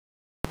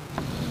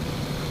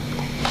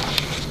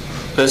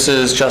This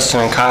is Justin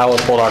and Kyle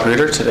with Bulldog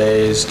Rooter.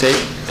 Today's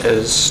date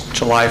is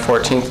July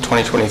 14th,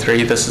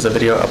 2023. This is a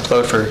video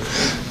upload for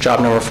job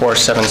number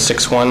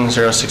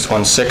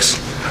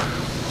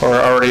 47610616.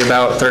 We're already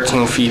about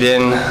 13 feet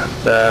in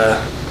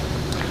the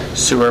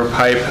sewer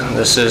pipe.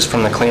 This is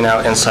from the clean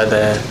out inside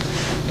the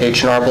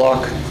H&R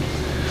block.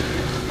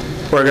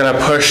 We're going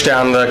to push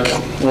down the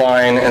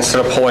line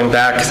instead of pulling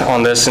back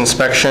on this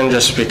inspection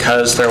just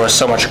because there was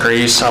so much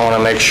grease. I want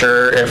to make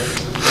sure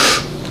if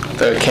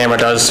the camera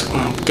does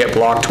get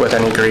blocked with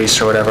any grease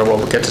or whatever,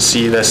 we'll get to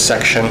see this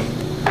section.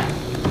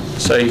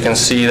 So you can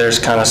see there's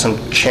kind of some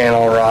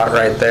channel rot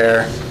right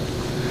there.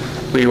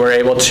 We were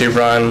able to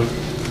run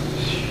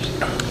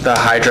the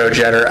hydro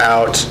jetter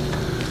out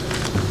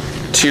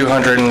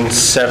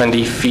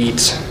 270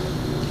 feet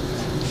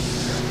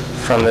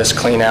from this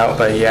clean out,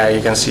 but yeah,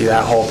 you can see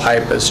that whole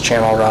pipe is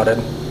channel rotted.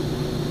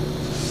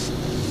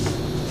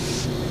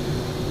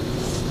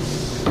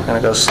 I'm gonna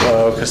go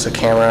slow because the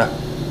camera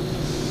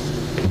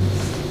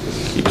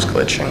keeps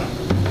glitching.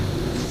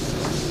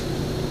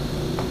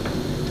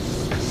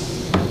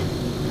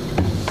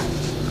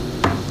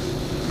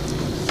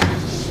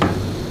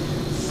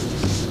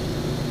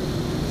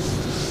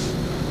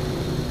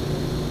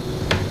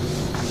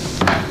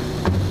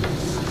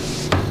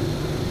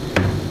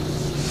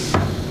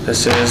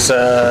 This is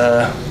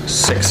a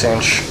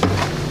 6-inch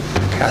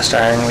cast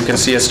iron. We can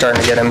see it's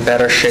starting to get in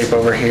better shape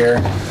over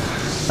here.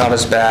 Not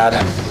as bad.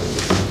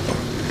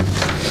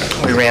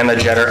 We ran the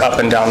jetter up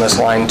and down this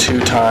line 2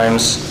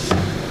 times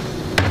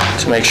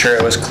to make sure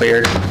it was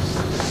cleared.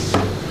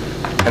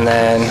 And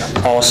then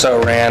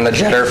also ran the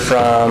jetter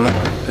from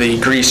the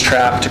grease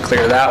trap to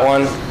clear that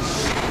one.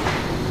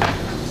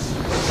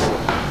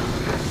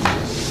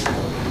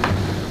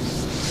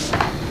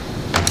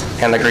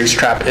 And the grease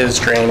trap is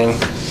draining.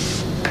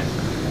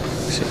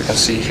 So you can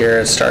see here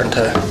it's starting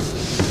to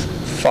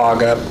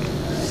fog up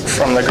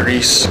from the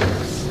grease.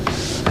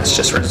 It's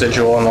just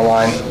residual in the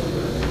line.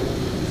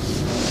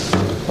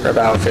 We're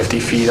about 50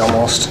 feet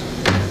almost.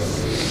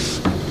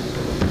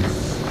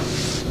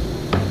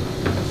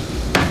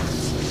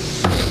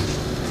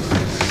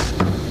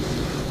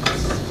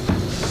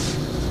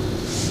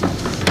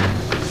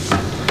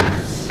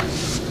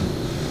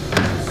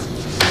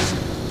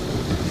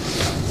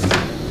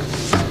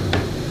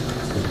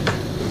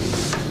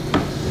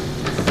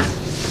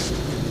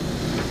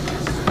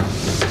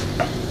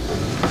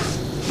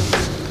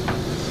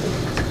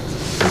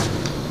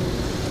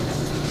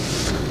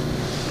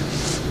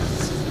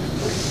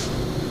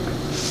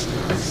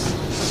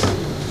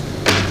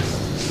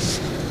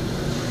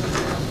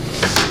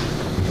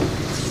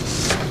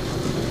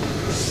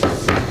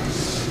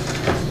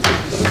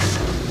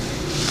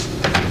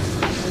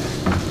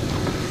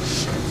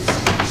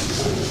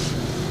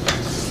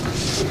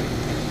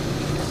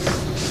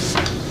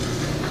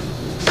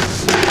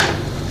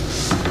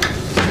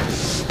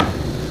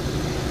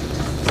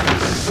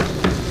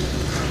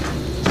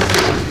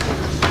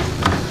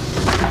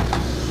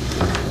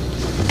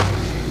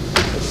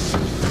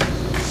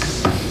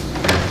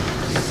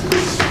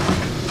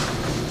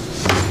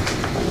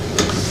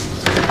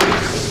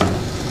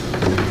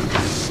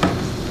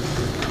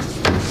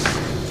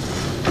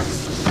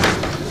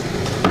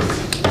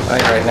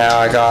 Right now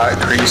I got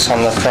grease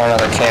on the front of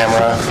the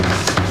camera,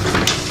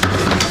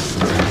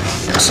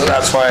 so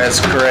that's why it's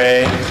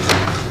gray.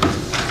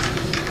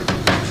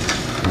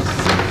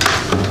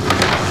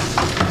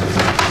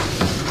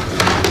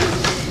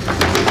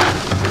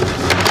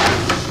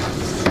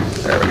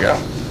 There we go.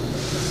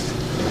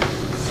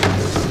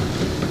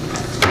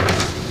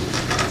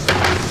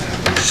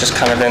 It's just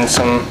kind of in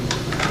some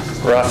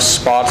rough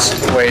spots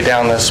way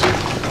down this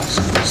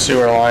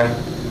sewer line.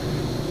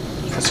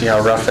 You can see how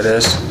rough it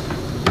is.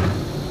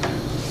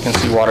 You can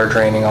see water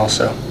draining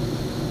also.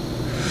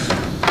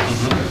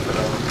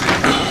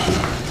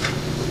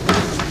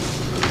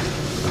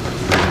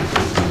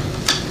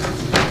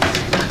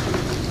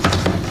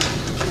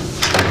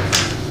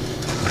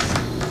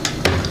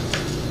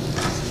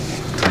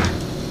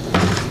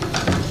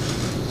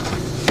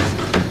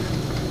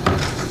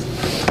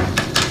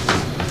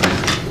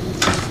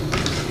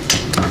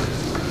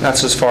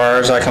 That's as far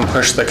as I can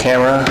push the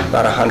camera,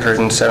 about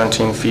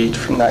 117 feet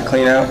from that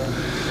clean out.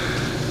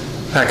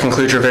 That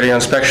concludes your video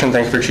inspection.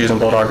 Thank you for choosing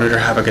Bulldog Rooter.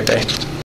 Have a good day.